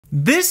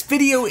This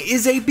video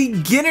is a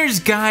beginner's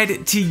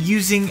guide to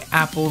using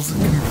Apple's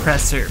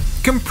Compressor.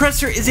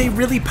 Compressor is a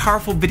really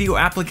powerful video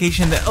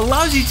application that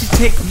allows you to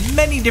take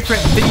many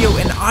different video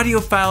and audio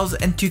files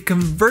and to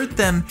convert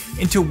them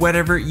into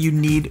whatever you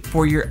need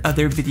for your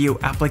other video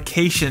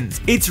applications.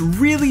 It's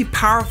really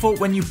powerful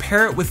when you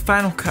pair it with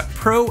Final Cut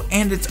Pro,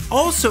 and it's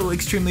also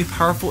extremely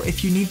powerful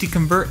if you need to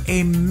convert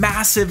a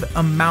massive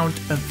amount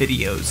of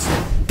videos.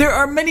 There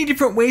are many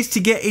different ways to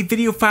get a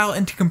video file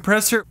into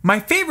Compressor. My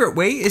favorite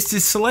way is to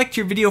select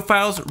your video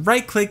files,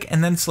 right click,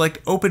 and then select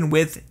Open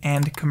With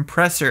and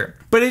Compressor.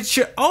 But it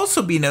should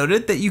also be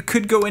noted that you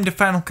could go into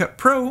Final Cut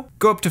Pro,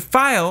 go up to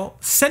File,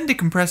 Send to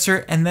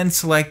Compressor, and then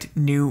select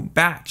New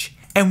Batch.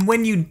 And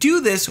when you do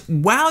this,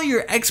 while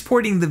you're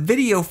exporting the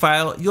video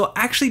file, you'll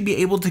actually be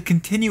able to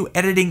continue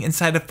editing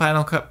inside of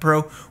Final Cut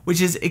Pro, which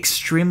is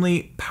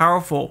extremely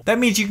powerful. That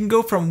means you can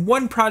go from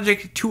one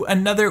project to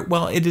another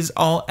while it is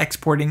all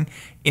exporting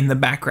in the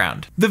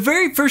background. The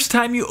very first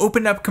time you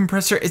open up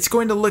Compressor, it's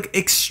going to look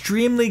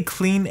extremely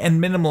clean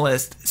and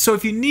minimalist. So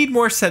if you need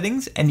more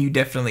settings, and you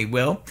definitely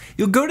will,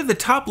 you'll go to the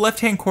top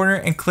left-hand corner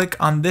and click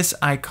on this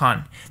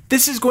icon.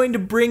 This is going to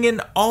bring in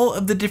all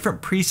of the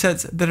different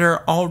presets that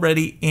are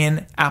already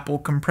in Apple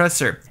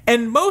Compressor.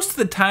 And most of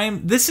the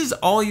time, this is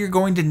all you're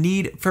going to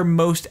need for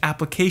most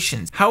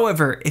applications.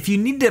 However, if you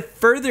need to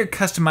further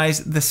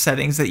customize the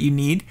settings that you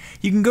need,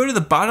 you can go to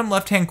the bottom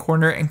left-hand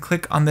corner and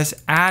click on this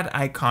add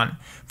icon.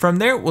 From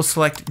there, we'll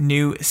select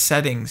New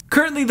Settings.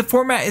 Currently, the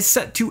format is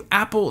set to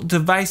Apple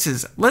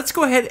devices. Let's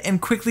go ahead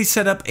and quickly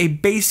set up a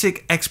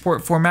basic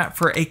export format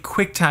for a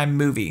QuickTime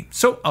movie.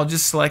 So I'll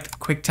just select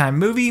QuickTime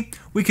Movie.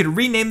 We could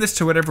rename this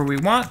to whatever we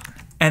want,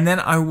 and then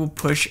I will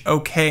push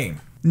OK.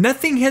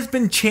 Nothing has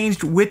been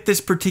changed with this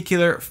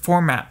particular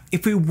format.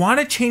 If we want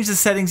to change the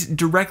settings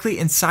directly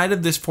inside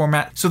of this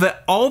format so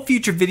that all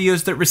future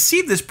videos that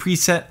receive this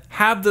preset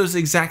have those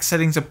exact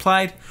settings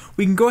applied,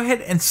 we can go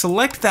ahead and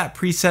select that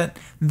preset,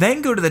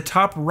 then go to the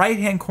top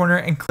right-hand corner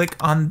and click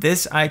on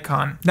this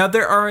icon. Now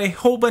there are a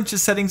whole bunch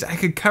of settings I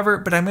could cover,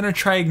 but I'm going to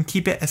try and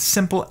keep it as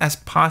simple as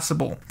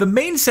possible. The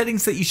main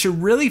settings that you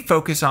should really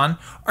focus on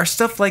are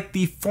stuff like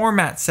the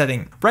format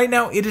setting. Right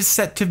now it is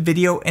set to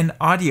video and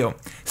audio.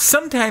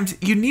 Sometimes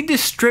you need to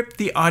strip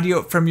the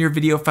audio from your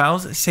video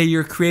files. Say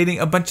you're creating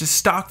a bunch of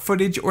stock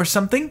footage or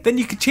something, then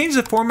you can change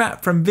the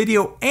format from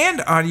video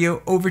and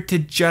audio over to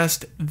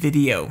just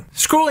video.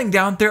 Scrolling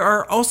down, there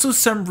are also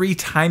some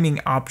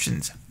retiming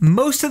options.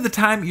 Most of the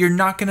time, you're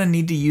not going to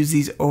need to use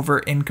these over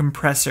in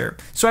Compressor,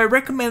 so I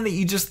recommend that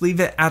you just leave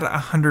it at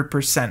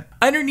 100%.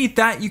 Underneath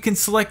that, you can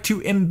select to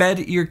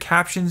embed your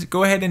captions.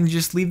 Go ahead and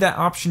just leave that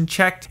option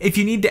checked. If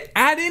you need to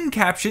add in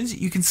captions,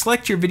 you can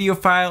select your video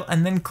file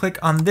and then click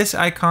on this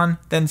icon,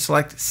 then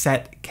select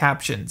Set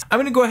Captions. I'm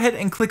going to go ahead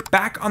and click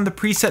back on the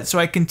preset so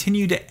I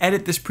continue to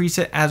edit this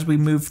preset as we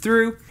move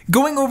through.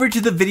 Going over to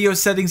the video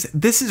settings,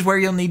 this is where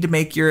you'll need to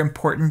make your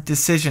important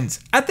decisions.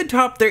 At the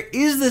top, there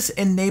is this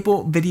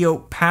Enable Video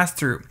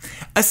Pass-Through.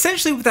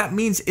 Essentially what that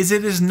means is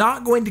it is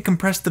not going to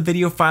compress the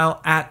video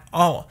file at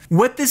all.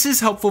 What this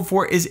is helpful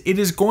for is it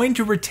is going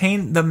to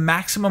retain the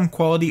maximum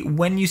quality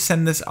when you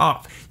send this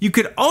off. You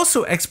could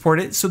also export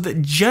it so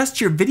that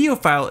just your video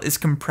file is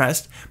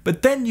compressed,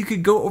 but then you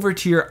could go over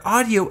to your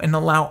audio and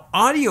allow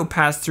audio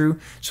pass-through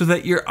so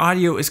that your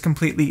audio is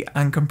completely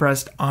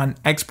uncompressed on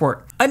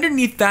export.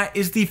 Underneath that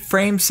is the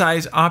frame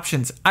size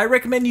options. I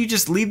recommend you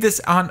just leave this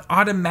on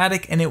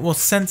automatic and it will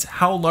sense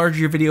how large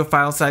your video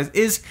file size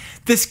is.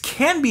 This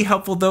can be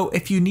helpful though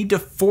if you need to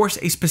force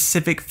a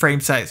specific frame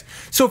size.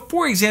 So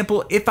for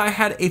example, if I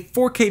had a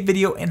 4K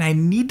video and I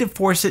need to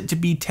force it to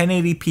be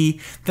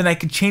 1080p, then I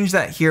could change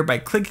that here by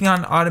clicking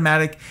on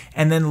automatic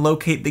and then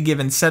locate the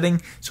given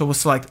setting. So we'll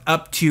select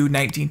up to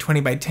 1920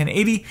 by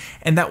 1080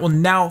 and that will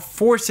now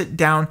force it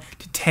down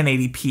to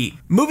 1080p.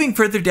 Moving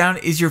further down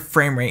is your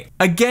frame rate.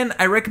 Again,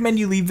 I recommend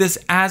you leave this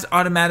as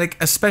automatic,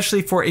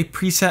 especially for a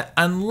preset,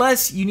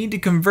 unless you need to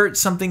convert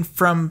something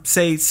from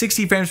say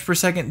 60 frames per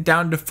second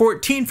down to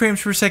 14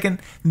 frames per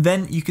second,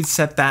 then you could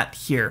set that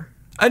here.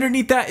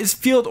 Underneath that is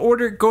field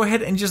order. Go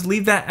ahead and just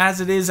leave that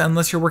as it is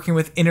unless you're working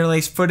with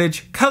interlaced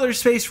footage. Color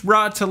space,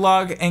 raw to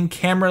log, and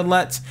camera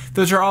LUTs.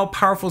 Those are all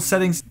powerful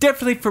settings,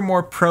 definitely for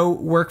more pro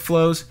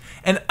workflows.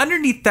 And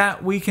underneath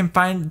that, we can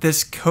find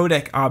this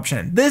codec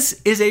option.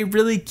 This is a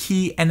really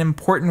key and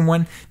important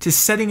one to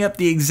setting up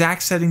the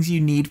exact settings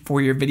you need for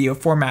your video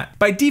format.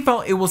 By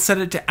default, it will set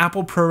it to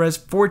Apple ProRes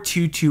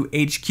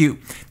 422HQ.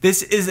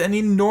 This is an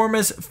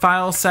enormous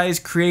file size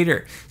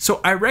creator. So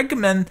I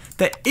recommend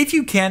that if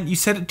you can, you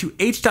set it to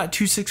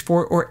H.264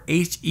 or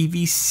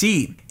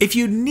HEVC. If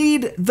you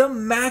need the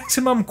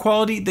maximum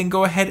quality, then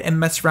go ahead and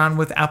mess around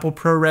with Apple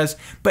ProRes.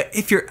 But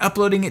if you're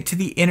uploading it to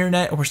the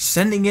internet or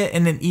sending it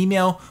in an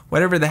email,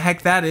 whatever the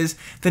heck that is,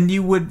 then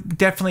you would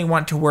definitely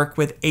want to work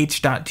with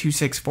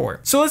H.264.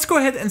 So let's go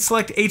ahead and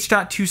select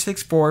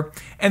H.264,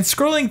 and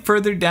scrolling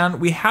further down,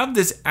 we have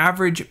this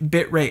average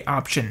bitrate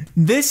option.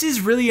 This is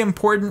really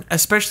important,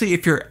 especially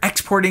if you're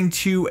exporting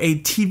to a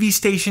TV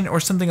station or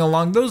something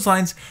along those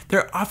lines.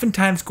 They're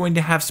oftentimes going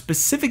to have specific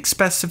specific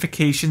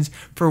specifications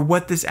for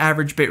what this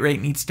average bitrate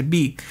needs to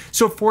be.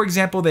 So for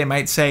example, they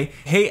might say,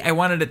 hey, I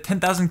want it at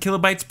 10,000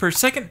 kilobytes per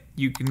second.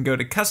 You can go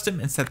to custom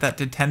and set that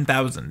to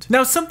 10,000.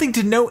 Now, something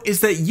to note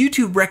is that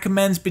YouTube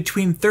recommends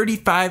between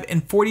 35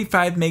 and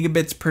 45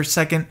 megabits per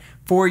second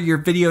for your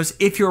videos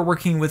if you're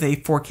working with a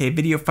 4K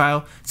video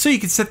file. So you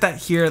can set that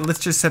here. Let's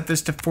just set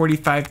this to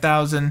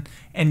 45,000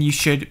 and you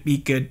should be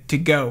good to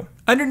go.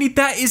 Underneath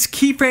that is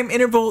keyframe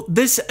interval.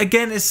 This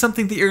again is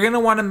something that you're going to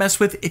want to mess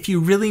with if you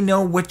really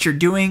know what you're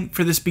doing.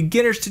 For this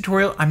beginner's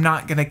tutorial, I'm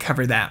not going to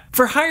cover that.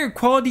 For higher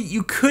quality,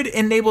 you could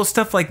enable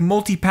stuff like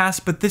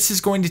multipass, but this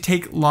is going to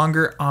take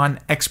longer on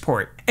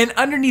export. And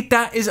underneath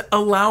that is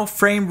allow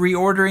frame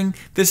reordering.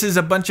 This is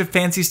a bunch of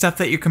fancy stuff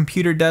that your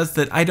computer does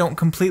that I don't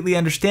completely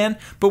understand,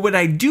 but what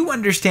I do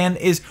understand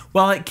is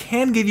while it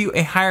can give you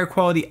a higher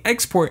quality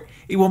export,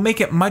 it will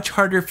make it much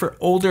harder for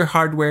older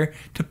hardware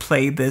to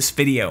play this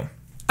video.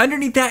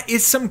 Underneath that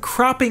is some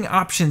cropping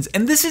options,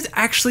 and this is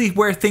actually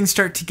where things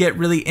start to get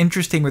really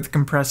interesting with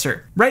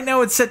Compressor. Right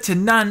now it's set to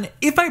none.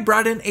 If I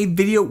brought in a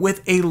video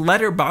with a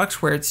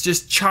letterbox where it's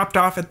just chopped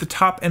off at the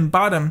top and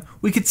bottom,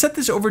 we could set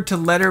this over to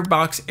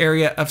letterbox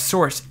area of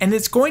source, and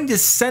it's going to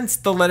sense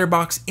the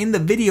letterbox in the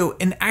video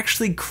and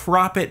actually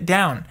crop it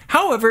down.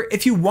 However,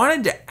 if you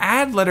wanted to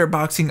add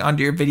letterboxing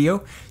onto your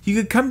video, you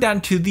could come down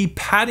to the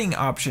padding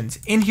options.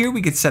 In here,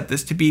 we could set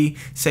this to be,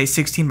 say,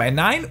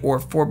 16:9 or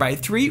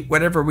 4:3,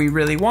 whatever we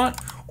really want,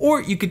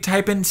 or you could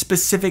type in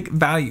specific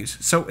values.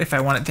 So if I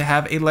wanted to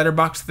have a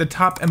letterbox at the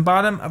top and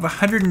bottom of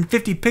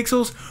 150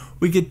 pixels,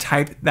 we could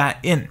type that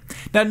in.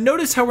 Now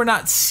notice how we're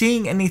not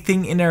seeing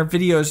anything in our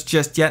videos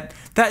just yet.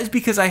 That is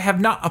because I have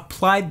not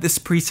applied this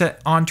preset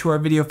onto our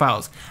video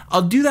files.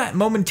 I'll do that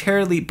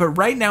momentarily, but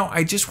right now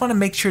I just want to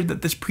make sure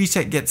that this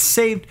preset gets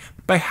saved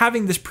by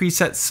having this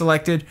preset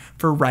selected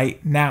for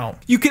right now.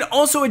 You can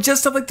also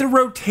adjust stuff like the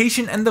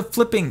rotation and the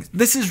flipping.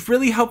 This is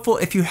really helpful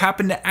if you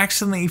happen to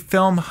accidentally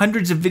film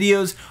hundreds of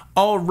videos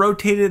all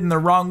rotated in the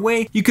wrong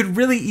way. You could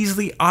really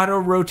easily auto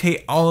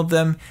rotate all of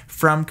them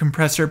from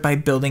Compressor by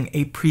building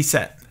a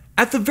preset.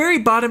 At the very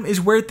bottom is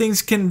where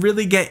things can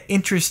really get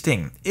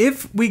interesting.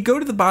 If we go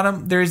to the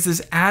bottom, there's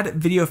this add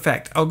video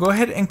effect. I'll go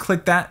ahead and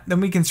click that.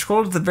 Then we can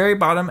scroll to the very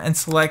bottom and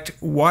select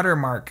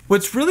watermark.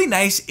 What's really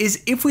nice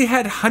is if we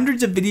had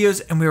hundreds of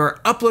videos and we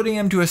were uploading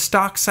them to a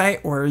stock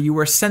site, or you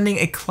were sending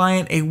a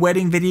client a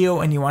wedding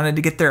video and you wanted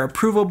to get their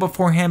approval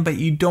beforehand, but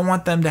you don't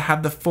want them to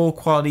have the full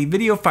quality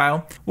video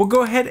file, we'll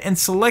go ahead and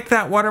select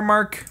that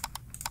watermark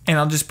and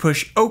I'll just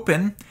push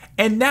open.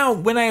 And now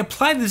when I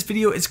apply this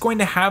video, it's going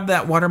to have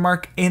that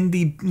watermark in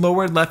the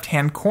lower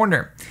left-hand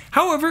corner.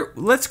 However,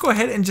 let's go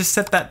ahead and just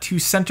set that to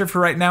center for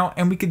right now,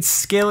 and we could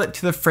scale it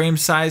to the frame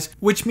size,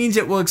 which means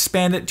it will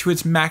expand it to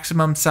its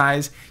maximum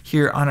size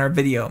here on our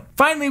video.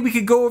 Finally, we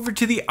could go over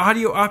to the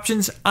audio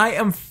options. I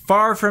am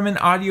far from an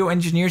audio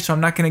engineer, so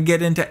I'm not going to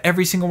get into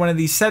every single one of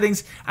these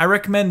settings. I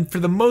recommend for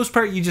the most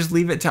part, you just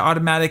leave it to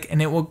automatic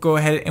and it will go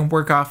ahead and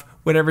work off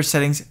whatever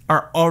settings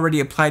are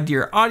already applied to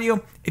your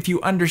audio. If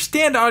you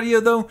understand audio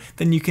though,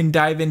 then you can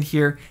dive in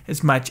here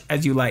as much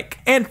as you like.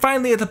 And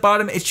finally at the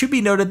bottom, it should be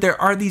noted there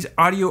are these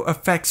audio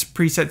effects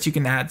presets you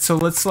can add. So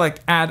let's select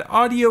add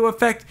audio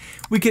effect.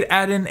 We could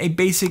add in a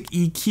basic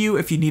EQ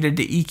if you needed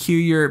to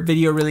EQ your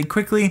video really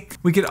quickly.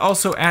 We could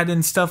also add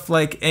in stuff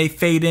like a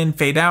fade in,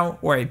 fade out,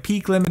 or a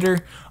peak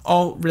limiter.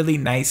 All really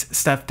nice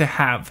stuff to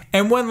have.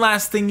 And one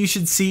last thing you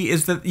should see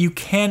is that you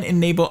can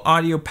enable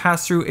audio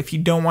pass-through if you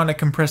don't want to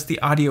compress the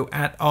audio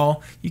at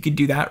all. You could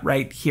do that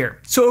right here.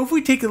 So if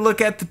we take a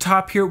look at the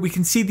top here, we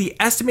can see the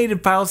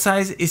estimated file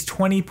size is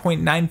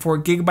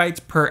 20.94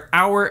 gigabytes per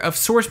hour of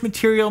source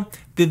material.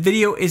 The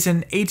video is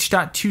in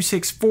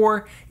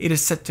H.264. It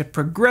is set to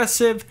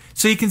progressive.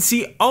 So you can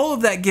see all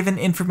of that given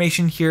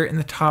information here in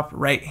the top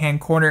right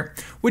hand corner,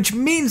 which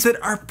means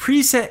that our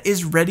preset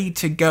is ready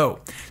to go.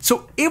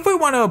 So if we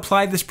want to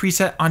apply this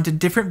preset onto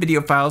different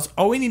video files,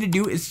 all we need to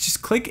do is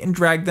just click and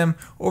drag them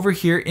over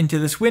here into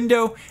this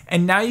window.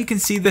 And now you can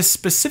see this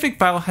specific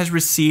file has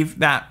received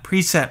that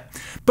preset.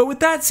 But with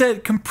that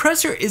said,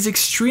 Compressor is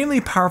extremely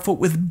powerful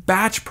with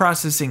batch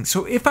processing.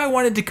 So if I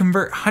wanted to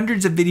convert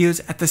hundreds of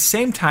videos at the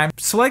same time,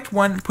 select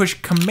one, push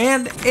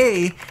Command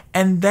A,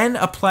 and then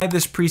apply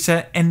this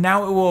preset, and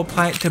now it will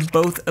apply it to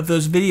both of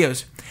those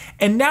videos.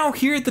 And now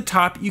here at the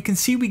top, you can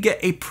see we get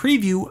a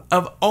preview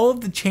of all of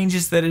the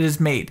changes that it has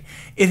made.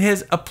 It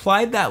has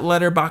applied that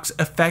letterbox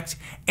effect,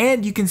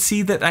 and you can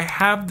see that I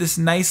have this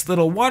nice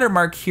little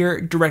watermark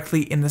here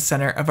directly in the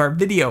center of our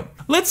video.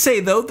 Let's say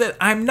though that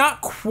I'm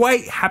not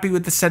quite happy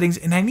with the settings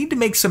and I need to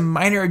make some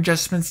minor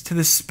adjustments to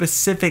this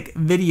specific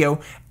video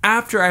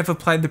after I've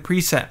applied the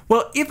preset.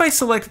 Well, if I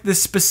select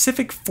this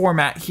specific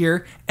format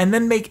here and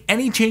then make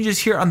any changes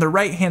changes here on the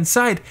right hand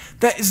side,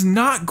 that is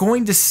not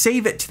going to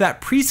save it to that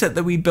preset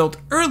that we built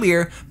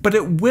earlier, but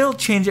it will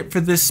change it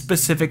for this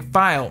specific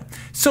file.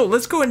 So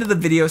let's go into the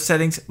video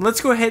settings. Let's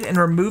go ahead and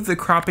remove the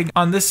cropping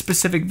on this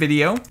specific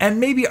video. And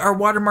maybe our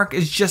watermark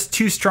is just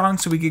too strong,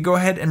 so we could go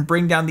ahead and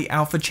bring down the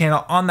alpha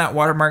channel on that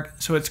watermark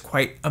so it's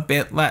quite a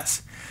bit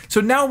less. So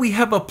now we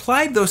have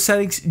applied those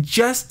settings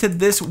just to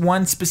this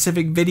one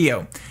specific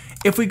video.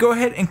 If we go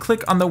ahead and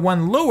click on the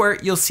one lower,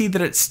 you'll see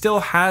that it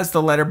still has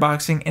the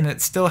letterboxing and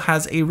it still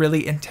has a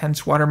really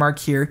intense watermark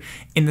here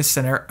in the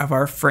center of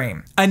our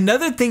frame.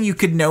 Another thing you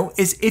could note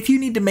is if you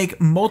need to make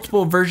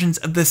multiple versions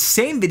of the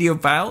same video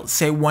file,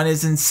 say one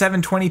is in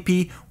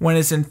 720p, one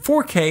is in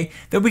 4K,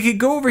 then we could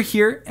go over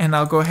here and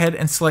I'll go ahead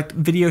and select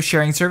video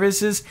sharing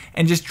services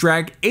and just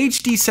drag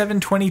HD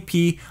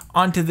 720p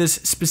onto this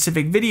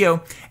specific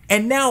video.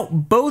 And now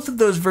both of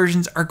those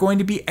versions are going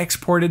to be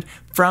exported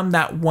from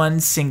that one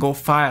single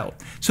file.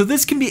 So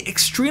this can be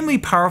extremely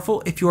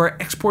powerful if you are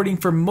exporting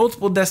for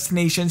multiple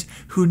destinations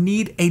who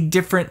need a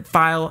different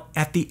file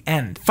at the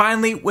end.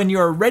 Finally, when you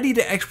are ready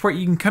to export,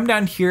 you can come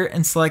down here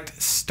and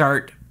select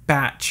Start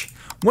Batch.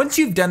 Once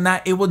you've done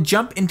that, it will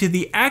jump into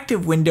the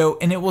active window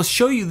and it will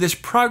show you this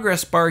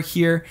progress bar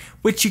here,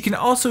 which you can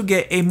also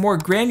get a more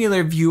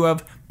granular view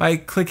of by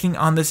clicking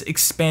on this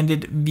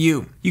expanded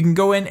view. You can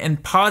go in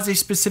and pause a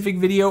specific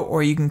video,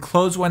 or you can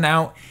close one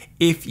out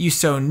if you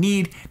so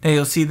need. Now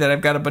you'll see that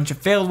I've got a bunch of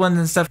failed ones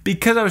and stuff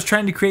because I was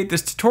trying to create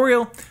this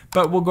tutorial,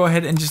 but we'll go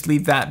ahead and just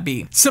leave that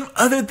be. Some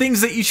other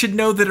things that you should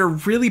know that are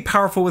really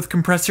powerful with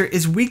Compressor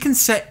is we can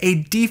set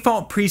a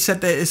default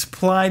preset that is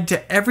applied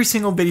to every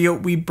single video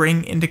we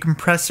bring into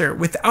Compressor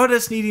without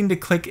us needing to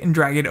click and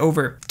drag it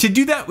over. To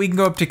do that, we can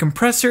go up to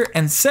Compressor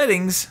and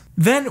Settings.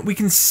 Then we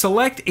can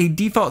select a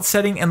default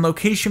setting and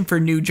location for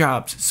new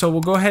jobs. So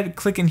we'll go ahead and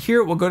click in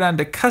here. We'll go down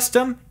to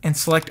Custom and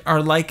select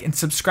our like and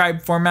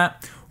subscribe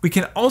format. We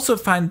can also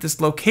find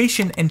this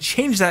location and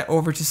change that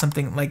over to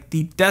something like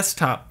the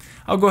desktop.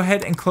 I'll go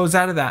ahead and close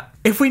out of that.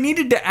 If we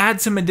needed to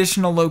add some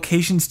additional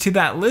locations to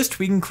that list,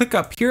 we can click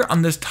up here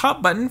on this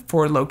top button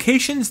for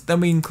locations. Then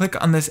we can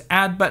click on this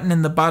add button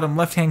in the bottom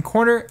left-hand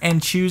corner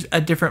and choose a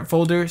different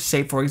folder,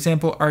 say for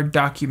example, our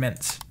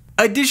documents.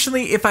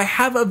 Additionally, if I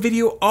have a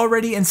video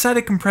already inside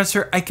a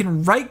Compressor, I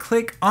can right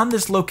click on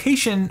this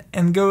location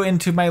and go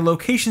into my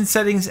location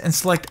settings and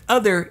select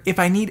other if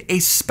I need a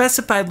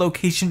specified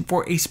location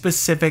for a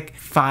specific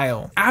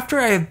file. After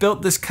I have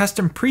built this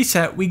custom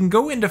preset, we can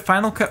go into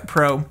Final Cut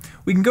Pro.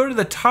 We can go to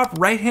the top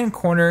right hand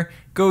corner,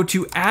 go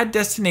to Add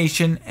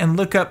Destination and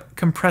look up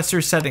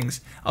Compressor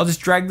Settings. I'll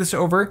just drag this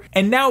over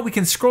and now we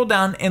can scroll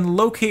down and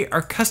locate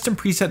our custom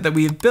preset that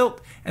we have built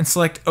and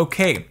select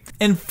OK.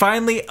 And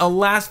finally, a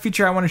last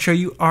feature I want to show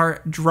you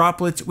are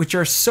droplets, which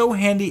are so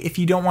handy if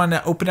you don't want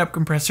to open up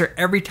Compressor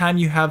every time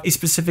you have a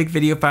specific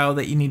video file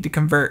that you need to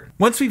convert.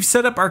 Once we've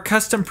set up our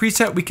custom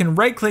preset, we can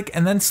right click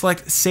and then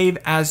select Save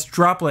as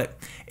Droplet.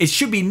 It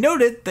should be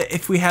noted that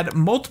if we had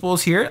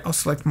multiples here, I'll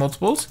select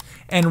multiples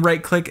and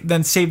right click,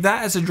 then save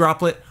that as a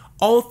droplet.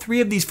 All three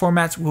of these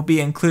formats will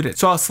be included.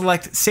 So I'll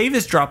select Save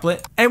as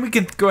Droplet and we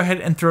can go ahead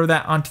and throw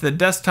that onto the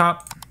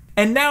desktop.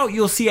 And now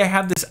you'll see I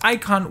have this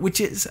icon, which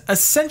is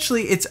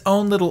essentially its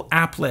own little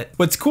applet.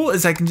 What's cool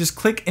is I can just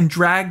click and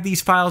drag these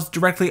files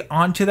directly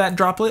onto that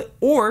droplet,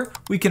 or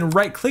we can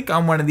right click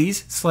on one of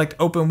these, select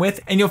Open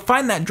With, and you'll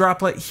find that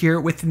droplet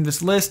here within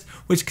this list,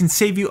 which can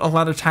save you a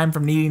lot of time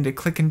from needing to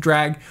click and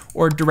drag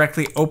or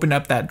directly open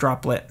up that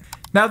droplet.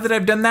 Now that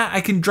I've done that, I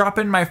can drop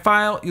in my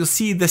file. You'll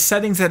see the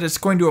settings that it's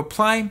going to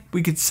apply.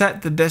 We could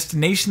set the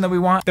destination that we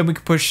want, then we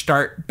could push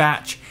Start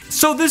Batch.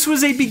 So this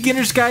was a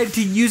beginner's guide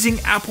to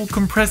using Apple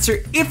Compressor.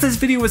 If this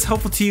video was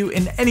helpful to you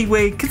in any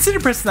way, consider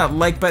pressing that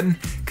like button,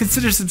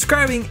 consider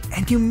subscribing,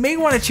 and you may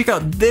want to check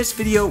out this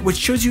video, which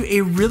shows you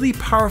a really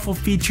powerful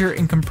feature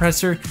in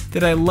Compressor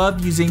that I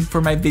love using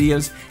for my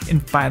videos in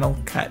Final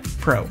Cut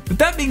Pro. With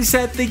that being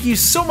said, thank you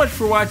so much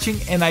for watching,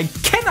 and I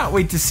cannot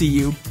wait to see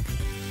you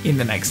in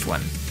the next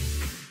one.